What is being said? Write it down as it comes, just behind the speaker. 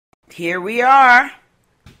Here we are.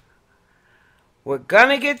 We're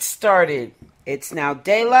gonna get started. It's now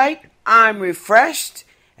daylight. I'm refreshed.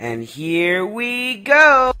 And here we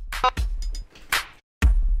go.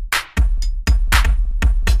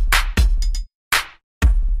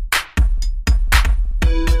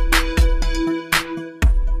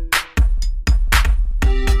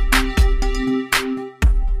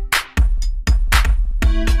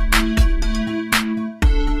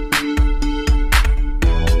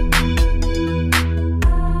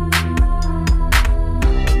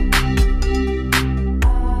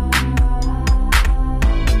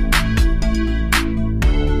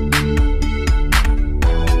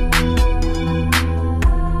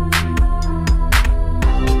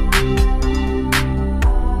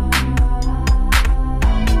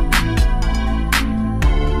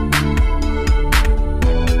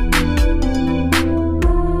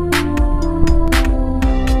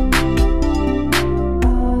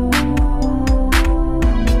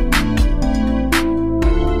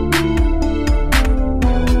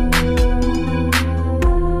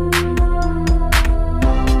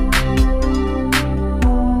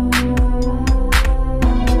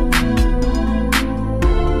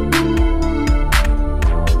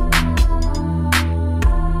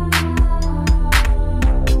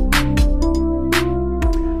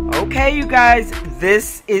 Okay, you guys,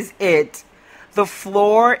 this is it. The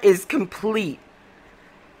floor is complete.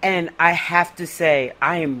 And I have to say,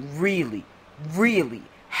 I am really, really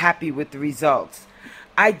happy with the results.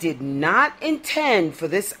 I did not intend for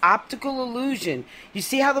this optical illusion. You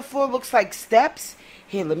see how the floor looks like steps?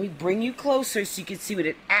 Here, let me bring you closer so you can see what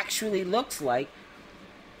it actually looks like.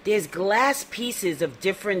 There's glass pieces of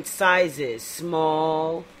different sizes,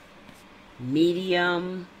 small,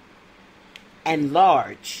 medium, and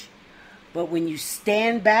large. But when you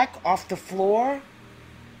stand back off the floor,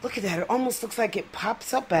 look at that. It almost looks like it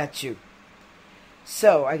pops up at you.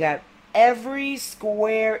 So I got every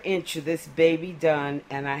square inch of this baby done.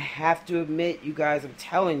 And I have to admit, you guys, I'm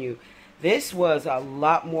telling you, this was a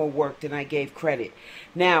lot more work than I gave credit.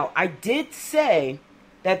 Now, I did say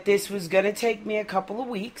that this was going to take me a couple of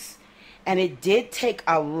weeks. And it did take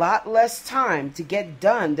a lot less time to get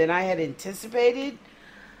done than I had anticipated.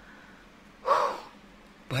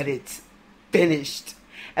 But it's finished.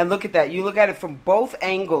 And look at that. You look at it from both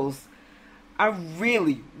angles. I'm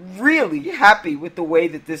really, really happy with the way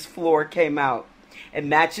that this floor came out. It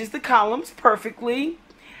matches the columns perfectly.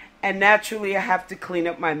 And naturally, I have to clean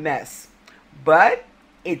up my mess. But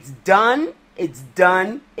it's done. It's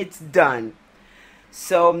done. It's done.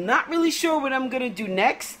 So I'm not really sure what I'm going to do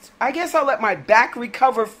next. I guess I'll let my back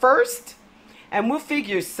recover first. And we'll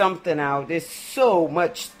figure something out. There's so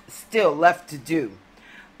much still left to do.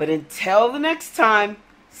 But until the next time,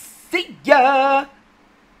 see ya!